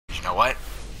know what?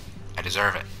 I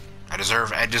deserve it. I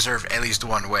deserve at least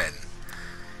one win.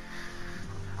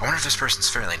 I wonder if this person's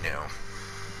fairly new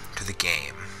to the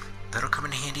game. That'll come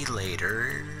in handy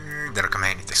later. That'll come in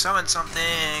handy if they summon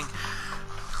something.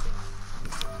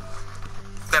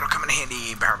 That'll come in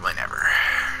handy probably never.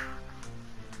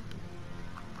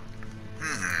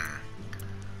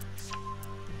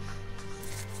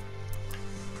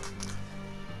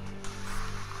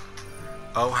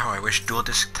 Oh, how I wish dual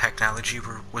disc technology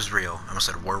was real. I almost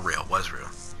said were real, was real.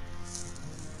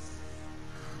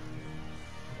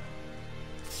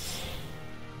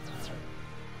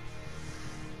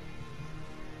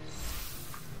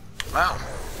 Wow.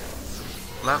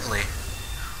 Lovely.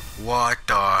 What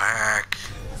the heck?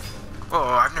 Whoa,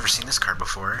 I've never seen this card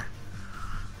before.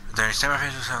 You're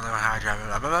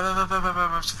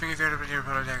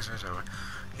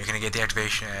gonna get the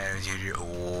activation.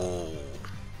 Oh.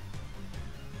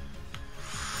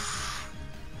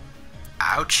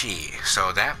 Ouchie.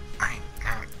 So that might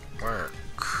not work.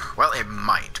 Well, it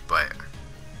might, but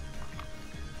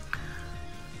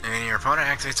when your opponent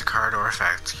activates a card or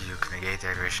effect, you can negate the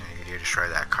activation and you destroy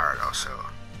that card also.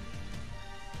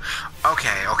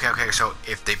 Okay. So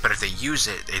if they use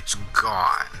it, it's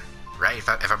gone, right? If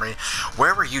I'm reading,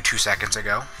 where were you 2 seconds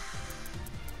ago?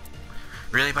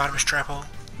 Really, Bottomless Treble?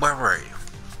 Where were you?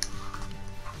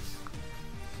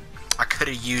 I could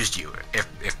have used you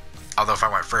although if I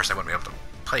went first, I wouldn't be able to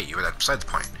play you, but that's beside the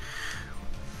point.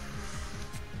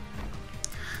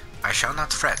 I shall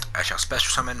not fret. I shall special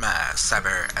summon my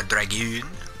Cyber Dragoon.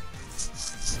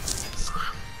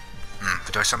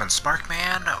 Do I summon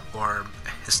Sparkman or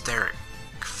Hysteric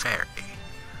Fairy?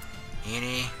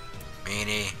 Eeny,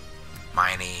 meeny,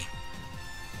 miny,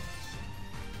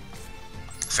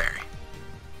 Fairy.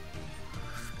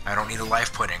 I don't need a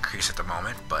life point increase at the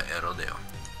moment, but it'll do.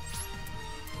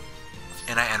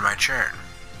 And I end my turn.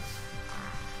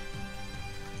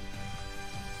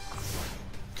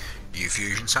 You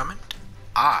fusion summoned.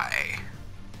 I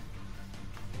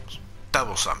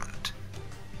double summoned.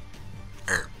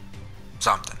 Or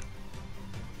something.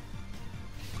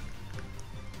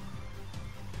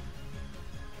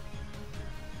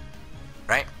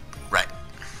 Right? Right.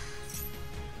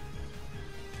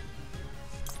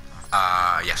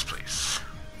 Yes, please.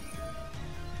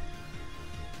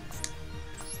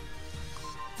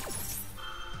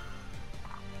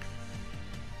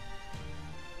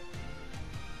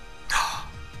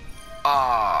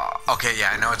 Okay,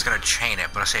 yeah, I know it's gonna chain it,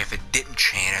 but I say if it didn't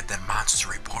chain it, then Monster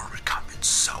Report would come in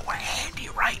so handy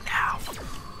right now.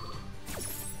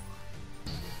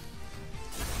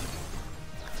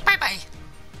 Bye-bye.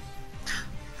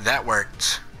 That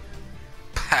worked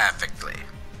perfectly.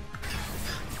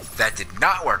 That did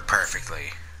not work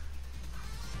perfectly.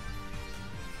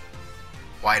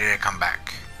 Why did it come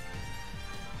back?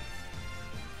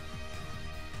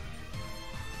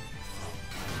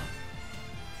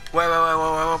 Wait,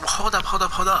 hold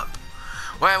up.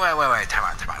 Wait, time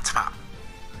out.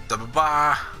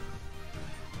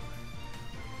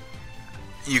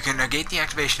 You can negate the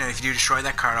activation, and if you do, destroy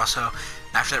that card. Also,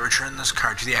 after that, return this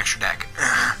card to the extra deck.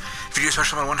 If you do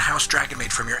special summon one house dragon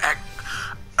made from your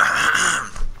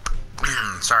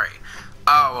sorry.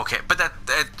 Oh, okay, but that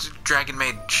dragon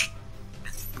made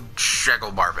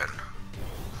Sheggle Barbin.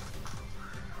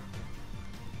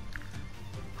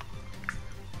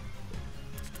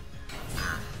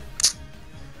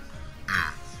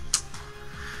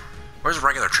 Where's a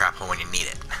regular trap hole when you need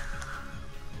it?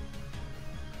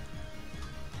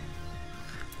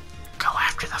 Go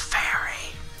after the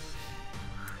fairy.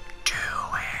 Do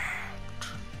it.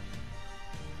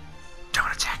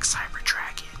 Don't attack Cyber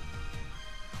Dragon.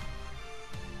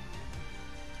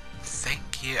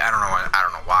 Thank you. I don't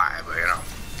know why, but you know.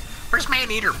 Where's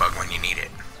Man Eater Bug when you need it?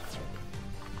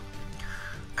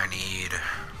 I need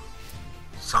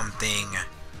something.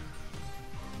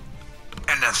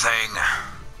 Anything.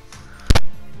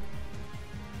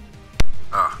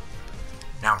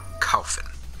 Now Coffin.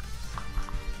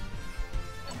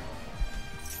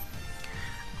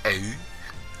 Oh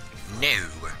no.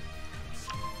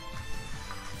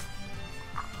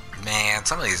 Man,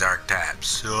 some of these archetypes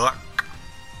suck.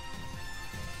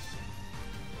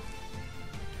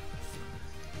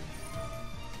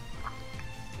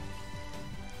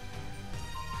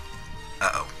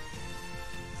 Uh-oh.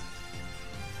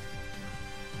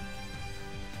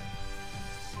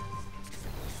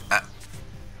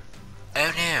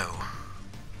 Oh no.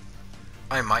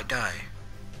 I might die.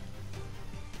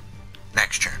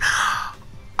 Next turn.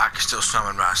 I can still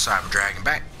summon my Cyber Dragon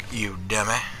back, you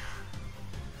dummy.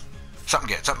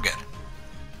 Something good.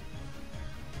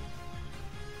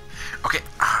 Okay,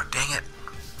 dang it.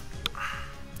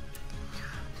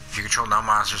 you control no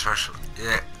monster special,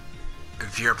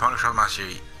 if your opponent controls a monster,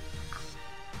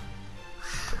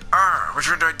 which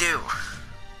one do I do?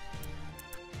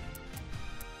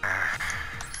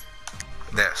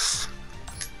 This.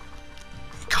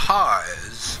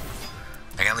 Because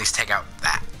I can at least take out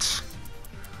that.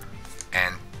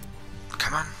 And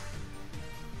come on.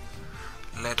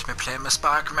 Let me play my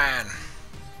Sparkman.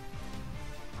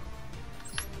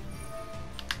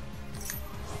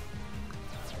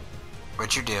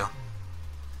 What'd you do?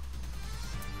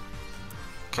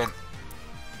 Can't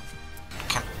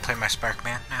play my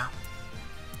Sparkman now?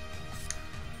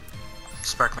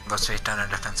 Sparkman goes face down in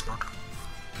defense mode.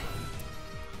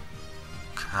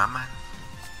 Come on.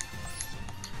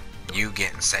 You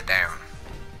getting set down.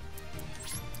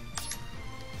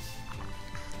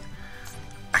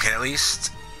 I can at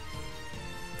least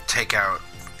take out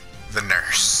the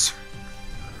nurse.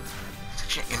 It's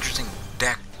actually an interesting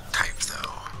deck type,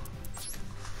 though.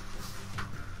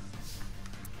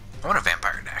 I want a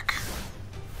vampire deck.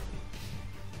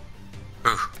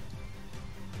 Ooh.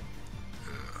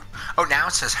 Oh, now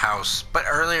it says house, but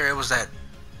earlier it was that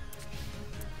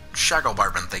Shaggle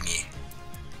Barbin thingy.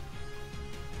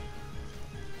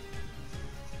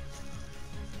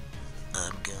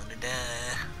 I'm gonna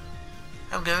die.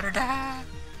 I'm gonna die.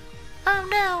 Oh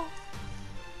no.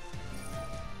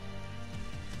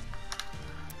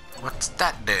 What's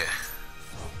that do?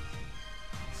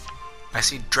 I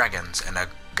see dragons and a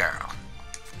girl.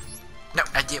 No,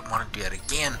 I didn't want to do that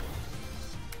again.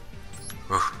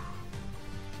 Ooh.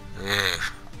 Ugh.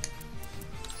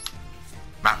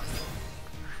 Wow.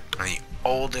 One of the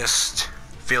oldest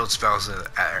field spells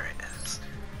there is.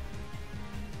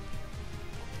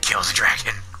 Kills a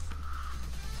dragon.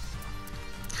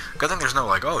 Good thing there's no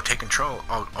like, oh, take control.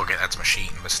 Oh, okay, that's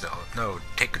machine, but still. No,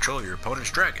 take control of your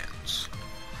opponent's dragons.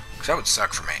 Because that would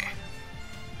suck for me.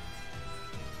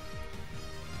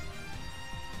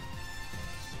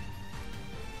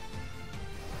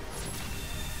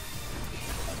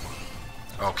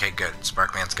 Okay, good.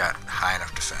 Sparkman's got high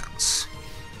enough defense.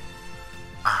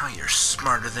 You're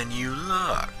smarter than you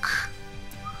look.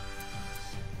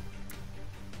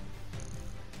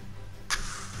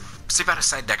 See, about a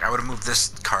side deck, I would have moved this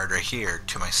card right here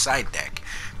to my side deck,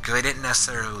 because I didn't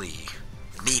necessarily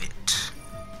need it,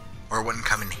 or it wouldn't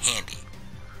come in handy.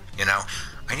 You know?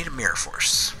 I need a Mirror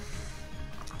Force.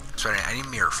 So I need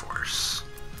Mirror Force.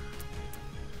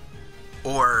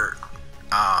 Or,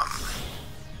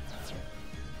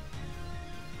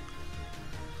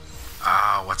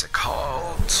 what's it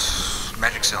called?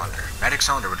 Magic Cylinder. Magic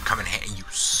Cylinder would come in handy. You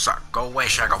suck. Go away,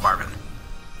 Shaggle Barbin.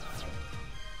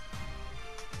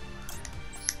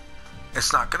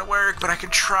 It's not gonna work, but I can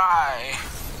try.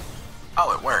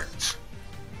 Oh, it worked.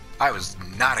 I was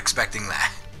not expecting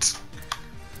that.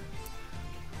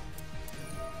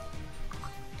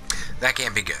 That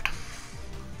can't be good.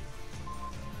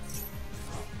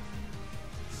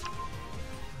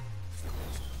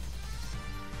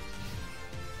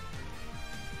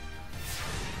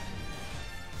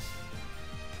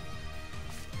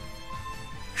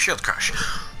 Shield Crush.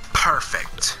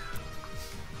 Perfect.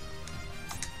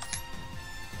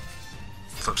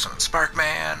 Flip summon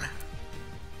Sparkman.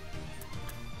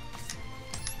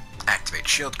 Activate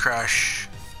Shield Crush.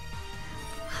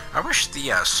 I wish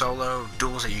the solo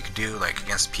duels that you could do like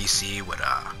against PC would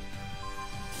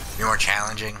be more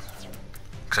challenging.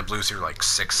 Because I blew through like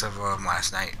 6 of them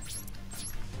last night.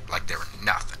 Like they were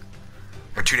nothing.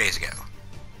 Or 2 days ago.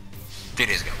 3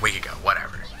 days ago, week ago,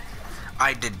 whatever.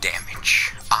 I did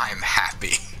damage. I'm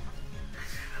happy.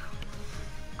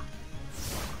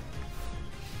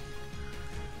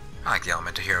 I like the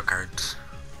Elemental Hero cards.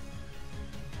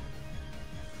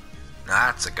 Now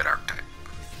that's a good archetype.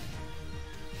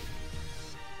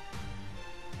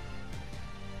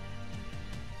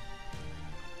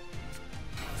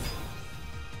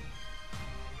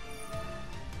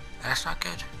 That's not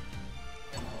good.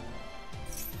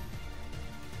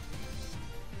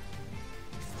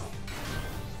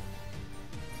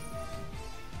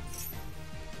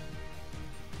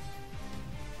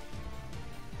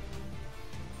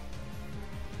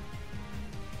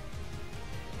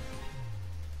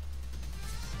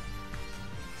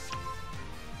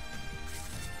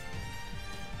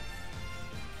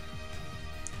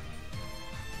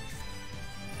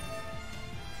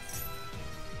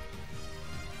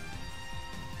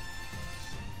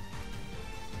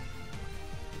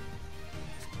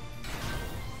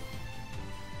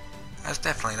 That's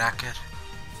definitely not good.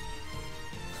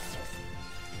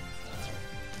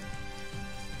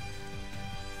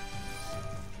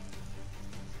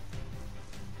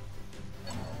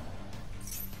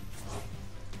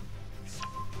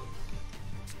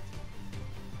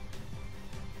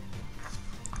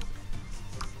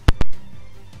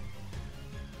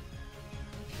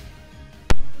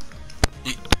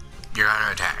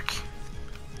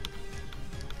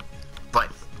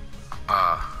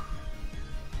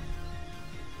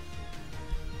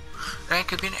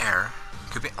 could be an error.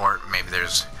 Could be, or maybe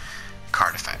there's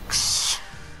card effects.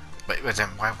 But then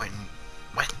why wouldn't...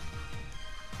 What?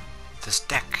 This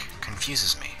deck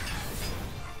confuses me.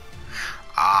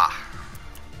 Ah.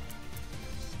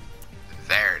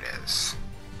 There it is.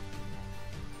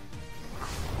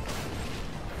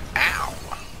 Ow.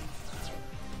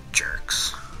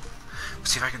 Jerks.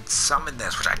 Let's see if I can summon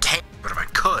this, which I can't, but if I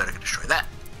could, I could destroy that.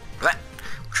 Or that.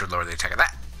 Which would lower the attack of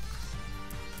that.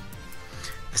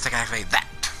 This deck can activate that.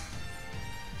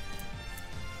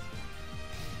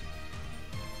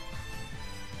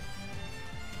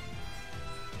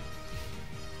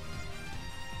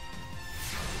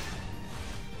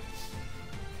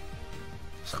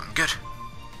 Something good.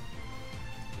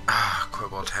 Ah,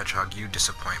 Cobalt Hedgehog, you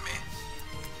disappoint me.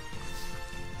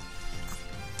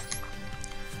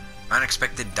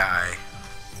 Unexpected die.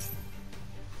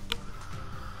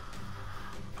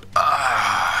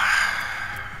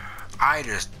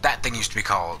 That thing used to be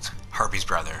called Harpy's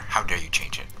brother. How dare you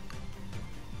change it?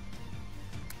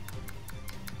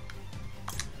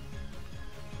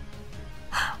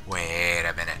 Wait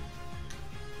a minute.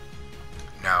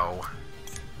 No.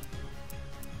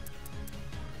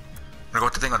 I'm gonna go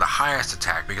with the thing with the highest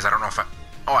attack because I don't know if I...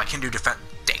 Oh, I can do defense...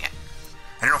 Dang it.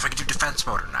 I don't know if I can do defense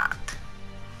mode or not.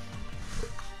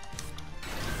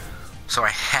 So I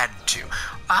had to.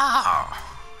 Oh!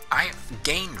 I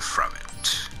gained from it.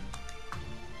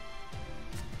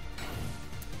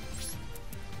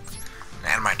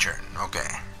 And my turn. Okay.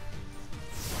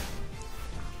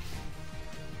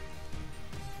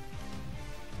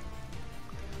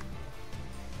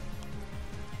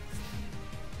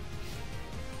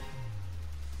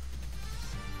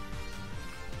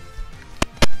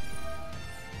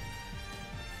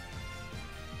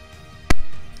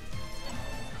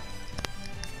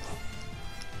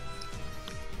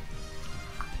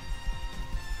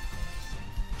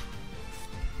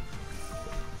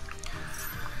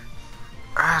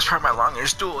 That's probably my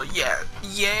longest duel yet.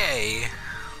 Yay!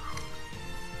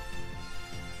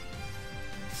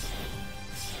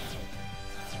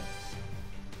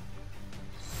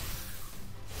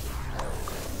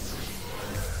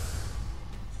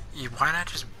 Why not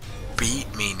just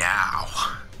beat me now?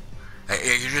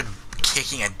 You're just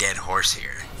kicking a dead horse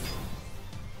here.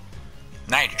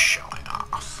 Now you're just showing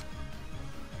off.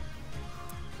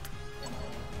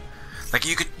 Like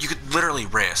you could literally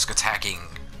risk attacking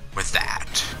with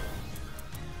that,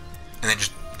 and then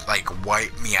just like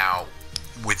wipe me out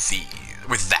with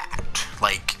that.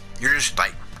 Like you're just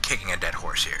like kicking a dead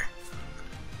horse here.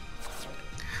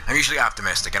 I'm usually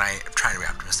optimistic, and I'm trying to be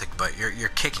optimistic, but you're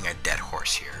kicking a dead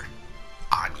horse here,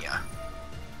 Anya.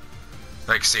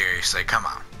 Like seriously, come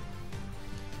on.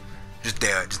 Just do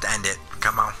it. Just end it.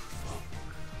 Come on.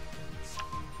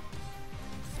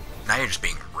 Now you're just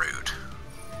being rude.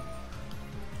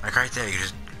 Like right there, you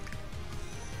just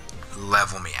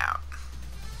level me out.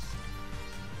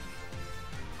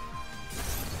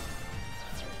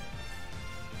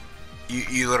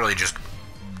 You literally just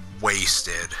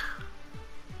wasted.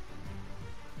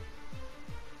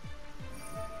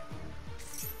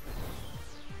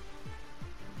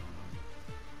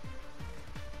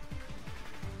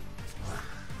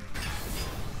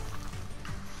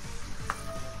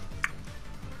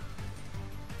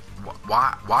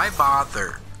 Why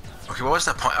bother? Okay, what was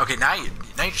the point? Okay, now you're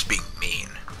just being mean.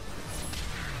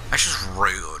 That's just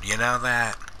rude, you know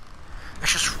that?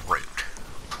 That's just rude.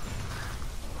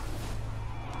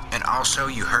 And also,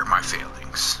 you hurt my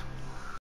feelings.